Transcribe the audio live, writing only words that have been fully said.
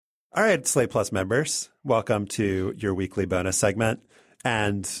All right, Slate Plus members, welcome to your weekly bonus segment.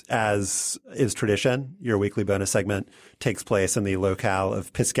 And as is tradition, your weekly bonus segment takes place in the locale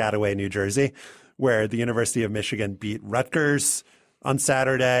of Piscataway, New Jersey, where the University of Michigan beat Rutgers on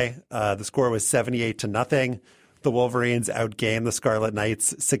Saturday. The score was 78-0. The Wolverines outgained the Scarlet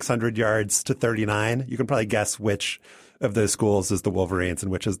Knights 600 yards to 39. You can probably guess which of those schools is the Wolverines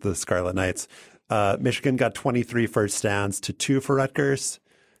and which is the Scarlet Knights. Michigan got 23 first downs to 2 for Rutgers.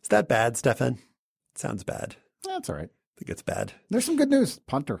 Is that bad, Stefan? Sounds bad. That's all right. I think it's bad. There's some good news.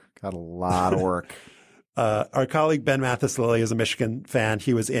 Punter got a lot of work. Our colleague Ben Mathis-Lilly is a Michigan fan.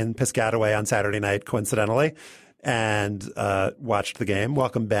 He was in Piscataway on Saturday night, coincidentally, and watched the game.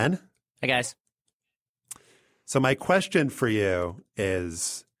 Welcome, Ben. Hey, guys. So my question for you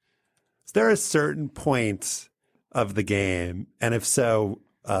is there a certain point of the game, and if so,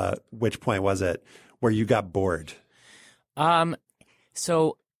 which point was it, where you got bored?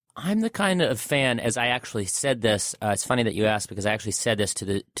 So I'm the kind of fan, as I actually said this. It's funny that you asked because I actually said this to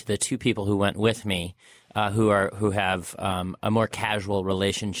the two people who went with me, who have a more casual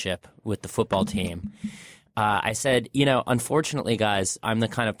relationship with the football team. I said, unfortunately, guys, I'm the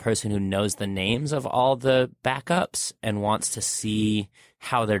kind of person who knows the names of all the backups and wants to see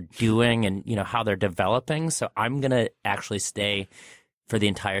how they're doing and how they're developing. So I'm gonna actually stay for the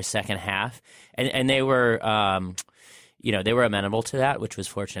entire second half, and they were. They were amenable to that, which was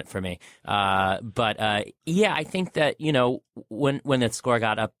fortunate for me. But I think that, when the score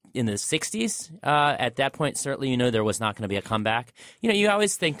got up in the 60s, at that point, certainly, there was not going to be a comeback. You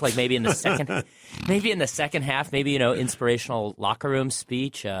always think like maybe in the second half, maybe, inspirational locker room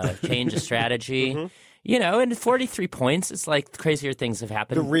speech, change of strategy. Mm-hmm. And 43 points, it's like crazier things have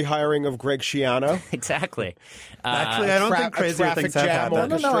happened. The rehiring of Greg Schiano. Exactly. Actually, I don't think crazier things have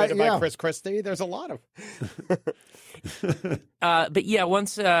happened. Orchestrated by Chris Christie. There's a lot of. But yeah,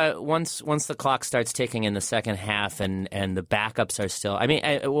 once the clock starts ticking in the second half and the backups are still. I mean,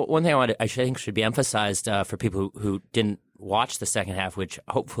 one thing I think should be emphasized for people who didn't watch the second half, which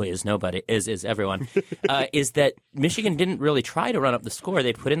hopefully is everyone, is that Michigan didn't really try to run up the score.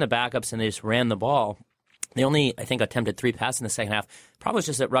 They put in the backups and they just ran the ball. They only, I think, attempted 3 passes in the second half. Problem was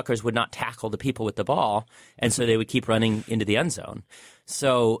just that Rutgers would not tackle the people with the ball, and so they would keep running into the end zone.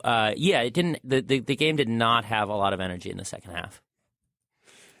 So, it didn't. The game did not have a lot of energy in the second half.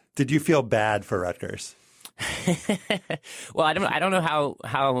 Did you feel bad for Rutgers? Well, I don't know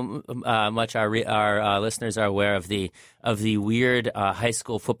how much our listeners are aware of the weird high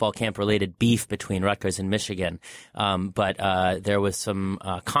school football camp related beef between Rutgers and Michigan. But there was some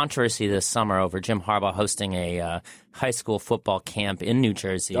controversy this summer over Jim Harbaugh hosting a high school football camp in New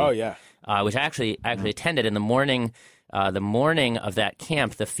Jersey. Oh yeah, which I actually attended in the morning. The morning of that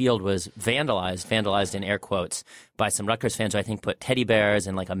camp, the field was vandalized in air quotes, by some Rutgers fans who I think put teddy bears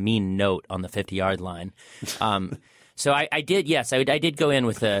and like a mean note on the 50-yard line. So I did go in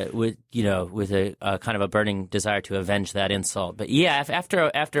with a kind of a burning desire to avenge that insult. But yeah,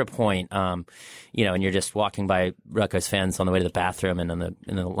 after a point, and you're just walking by Rutgers fans on the way to the bathroom and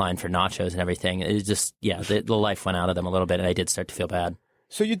in the line for nachos and everything, it just the life went out of them a little bit, and I did start to feel bad.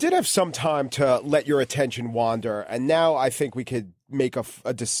 So you did have some time to let your attention wander, and now I think we could make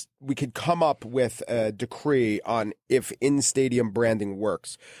we could come up with a decree on if in-stadium branding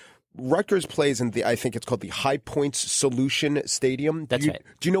works. Rutgers plays in I think it's called the High Points Solution Stadium. That's right.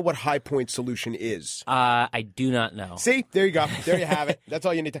 Do you know what High Points Solution is? I do not know. See, there you go. There you have it. That's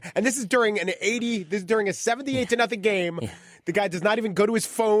all you need to. And this is during a 78-0 game. Yeah. The guy does not even go to his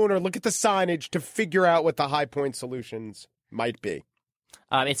phone or look at the signage to figure out what the High Point Solutions might be.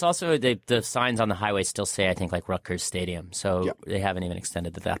 It's also the signs on the highway still say, I think, like Rutgers Stadium. So They haven't even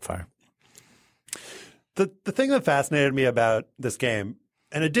extended it that far. The thing that fascinated me about this game,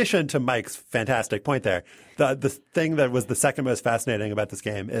 in addition to Mike's fantastic point there, the thing that was the second most fascinating about this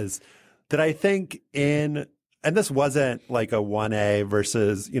game is that I think and this wasn't like a 1A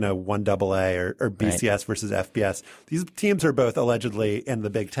versus, 1AA or BCS versus FBS. These teams are both allegedly in the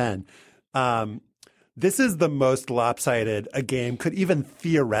Big Ten. This is the most lopsided a game could even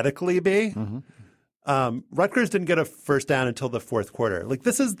theoretically be. Mm-hmm. Rutgers didn't get a first down until the fourth quarter. Like,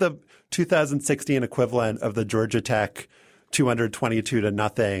 this is the 2016 equivalent of the Georgia Tech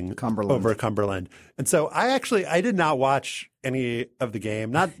 222-0 over Cumberland. And so I did not watch any of the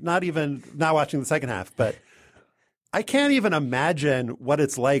game, not watching the second half, but I can't even imagine what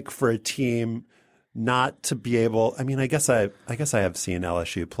it's like for a team not to be able. I mean, I guess I have seen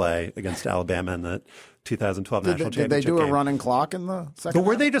LSU play against Alabama in the 2012 national Did championship they do a game. running clock in the second But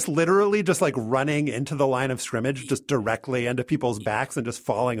were half? they just literally just like running into the line of scrimmage, just directly into people's backs and just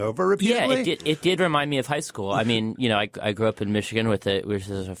falling over repeatedly? Yeah, it did remind me of high school. I mean, I grew up in Michigan which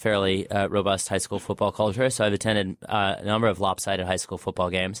is a fairly robust high school football culture, so I've attended a number of lopsided high school football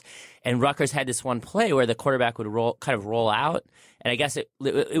games. And Rutgers had this one play where the quarterback would roll out, and I guess it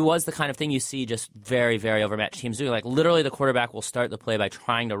was the kind of thing you see just very, very overmatched teams doing. Like literally, the quarterback will start the play by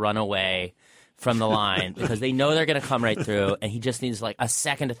trying to run away from the line because they know they're going to come right through, and he just needs like a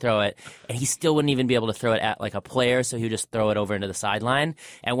second to throw it, and he still wouldn't even be able to throw it at like a player, so he would just throw it over into the sideline.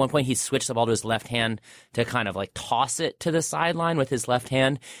 At one point, he switched the ball to his left hand to kind of like toss it to the sideline with his left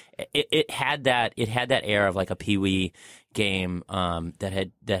hand. It had that air of like a peewee game that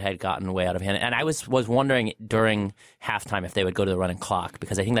had gotten way out of hand. And I was wondering during halftime if they would go to the running clock,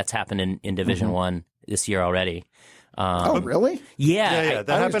 because I think that's happened in Division One this year already. Oh, really? Yeah. That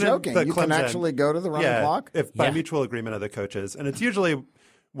I was happened joking. at You can Clemson. actually go to the running clock? If by Yeah. mutual agreement of the coaches. And it's usually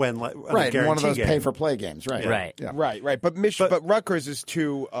when like, Right, a one of those guarantee game. pay-for-play games, right? Right. Yeah. Right. But Rutgers is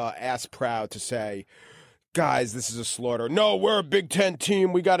too ass proud to say, guys, this is a slaughter. No, we're a Big Ten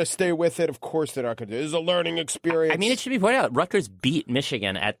team. We got to stay with it. Of course they're not going to do it. This is a learning experience. I mean, it should be pointed out, Rutgers beat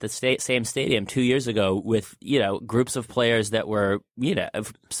Michigan at the same stadium 2 years ago with, groups of players that were,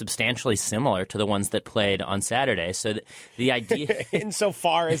 substantially similar to the ones that played on Saturday. So the idea...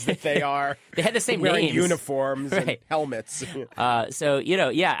 Insofar as that they are They had the same wearing names. uniforms and Right. helmets. I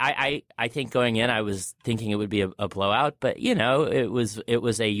think going in, I was thinking it would be a blowout, but it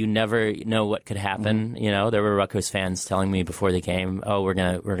was a you never know what could happen. There were Rutgers fans telling me before the game, "Oh, we're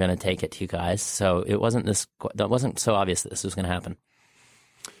gonna take it to you guys." So it wasn't so obvious that this was going to happen.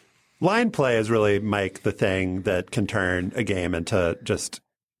 Line play is really, Mike, the thing that can turn a game into just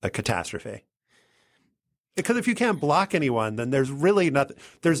a catastrophe. Because if you can't block anyone, then there's really nothing.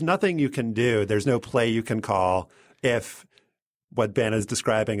 There's nothing you can do. There's no play you can call if what Ben is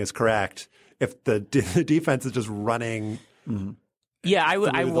describing is correct. If the defense is just running Yeah, I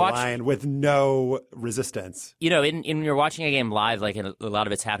through the watched. line with no resistance. In you're watching a game live, like a lot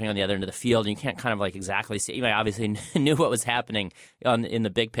of it's happening on the other end of the field, and you can't kind of like exactly see. You obviously knew what was happening in the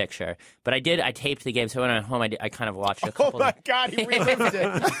big picture, but I taped the game, so when I went home, I kind of watched a Oh couple. my God, he relived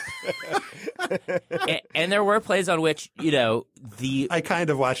it. and there were plays on which I kind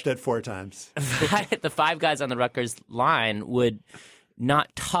of watched it 4 times. the 5 guys on the Rutgers line would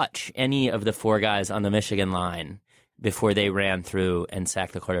not touch any of the 4 guys on the Michigan line before they ran through and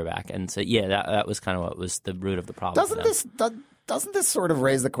sacked the quarterback. And so, that was kind of what was the root of the problem. Doesn't this sort of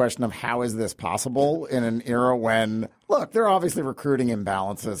raise the question of how is this possible in an era when, look, there are obviously recruiting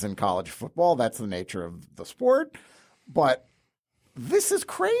imbalances in college football. That's the nature of the sport. But this is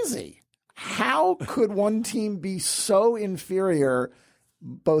crazy. How could one team be so inferior,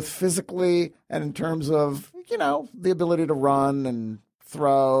 both physically and in terms of, the ability to run and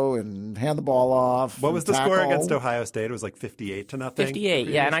throw and hand the ball off? What was the tackle? score against Ohio State? It was like 58-0. 58,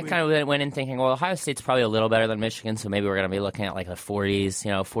 yeah. And I kind of went in thinking, well, Ohio State's probably a little better than Michigan, so maybe we're going to be looking at like the 40s,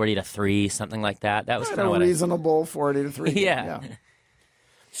 40-3, something like that. That was kind of a what reasonable 40-3. Yeah.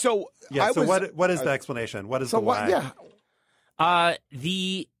 So, what is the explanation? What is the why?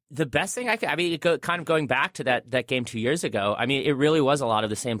 The best thing kind of going back to that game 2 years ago, I mean, it really was a lot of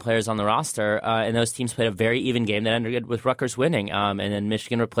the same players on the roster, and those teams played a very even game that ended with Rutgers winning. And then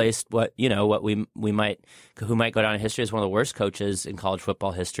Michigan replaced who might go down in history as one of the worst coaches in college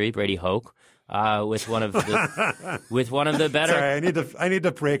football history, Brady Hoke. With one of the better. Sorry, I need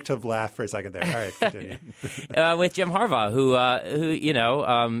to break to laugh for a second there. All right, continue. With Jim Harbaugh,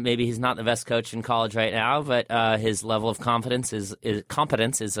 who maybe he's not the best coach in college right now, but his level of competence is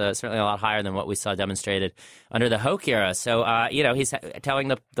certainly a lot higher than what we saw demonstrated under the Hoke era. So he's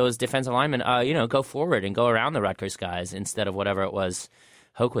telling those defensive linemen, go forward and go around the Rutgers guys instead of whatever it was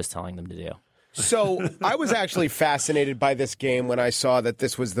Hoke was telling them to do. So I was actually fascinated by this game when I saw that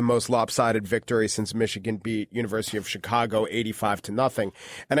this was the most lopsided victory since Michigan beat University of Chicago 85-0.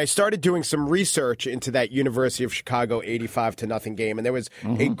 And I started doing some research into that University of Chicago 85-0 game. And there was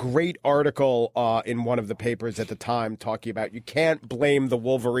a great article in one of the papers at the time talking about you can't blame the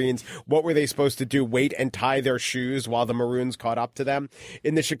Wolverines. What were they supposed to do? Wait and tie their shoes while the Maroons caught up to them?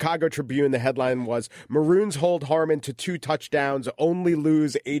 In the Chicago Tribune, the headline was Maroons hold Harmon to 2 touchdowns, only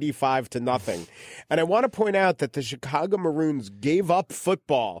lose 85-0. And I want to point out that the Chicago Maroons gave up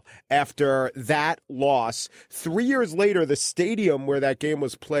football after that loss. 3 years later, the stadium where that game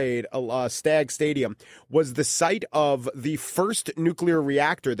was played, Stagg Stadium, was the site of the first nuclear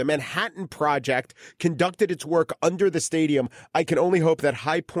reactor. The Manhattan Project conducted its work under the stadium. I can only hope that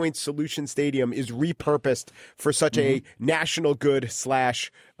High Point Solution Stadium is repurposed for such a national good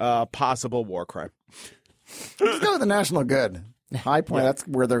 / possible war crime. Let's go with the national good. High Point. That's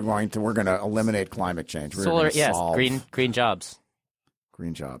where we're going to eliminate climate change. We're Solar, going to yes, solve green jobs.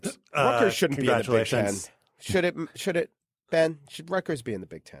 green jobs. Rutgers shouldn't be in the Big Ten. Congratulations. Should it, Ben? Should Rutgers be in the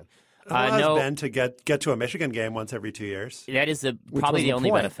Big Ten? It allows no. Ben to get to a Michigan game once every 2 years. That is Which probably was the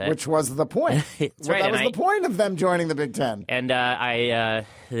only point, benefit. Which was the point. That's right, That and was the point of them joining the Big Ten. And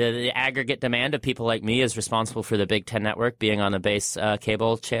the aggregate demand of people like me is responsible for the Big Ten network being on the base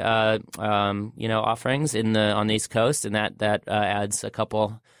cable, offerings on the East Coast, and that adds a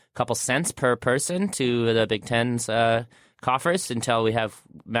couple cents per person to the Big Ten's coffers until we have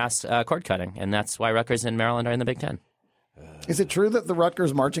mass cord cutting, and that's why Rutgers and Maryland are in the Big Ten. Is it true that the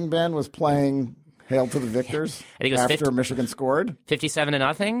Rutgers marching band was playing "Hail to the Victors" I think it was after Michigan scored?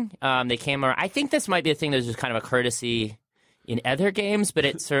 57-0. They came around. I think this might be a thing that's just kind of a courtesy in other games, but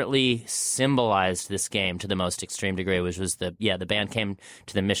it certainly symbolized this game to the most extreme degree, which was the band came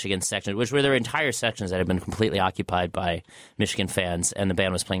to the Michigan section, which were their entire sections that had been completely occupied by Michigan fans, and the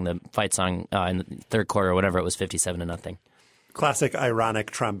band was playing the fight song in the third quarter, whenever it was 57-0. Classic ironic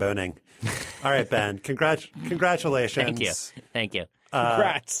tromboning. All right, Ben. Congratulations. Thank you.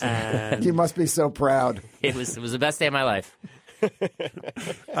 Congrats. And, You must be so proud. It was the best day of my life.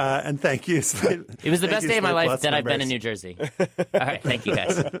 and thank you. It was the best day of my Slate life Plus that I've been members. in New Jersey. All right, thank you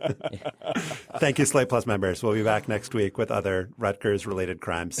guys. Thank you, Slate Plus members. We'll be back next week with other Rutgers-related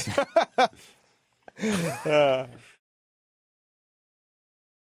crimes.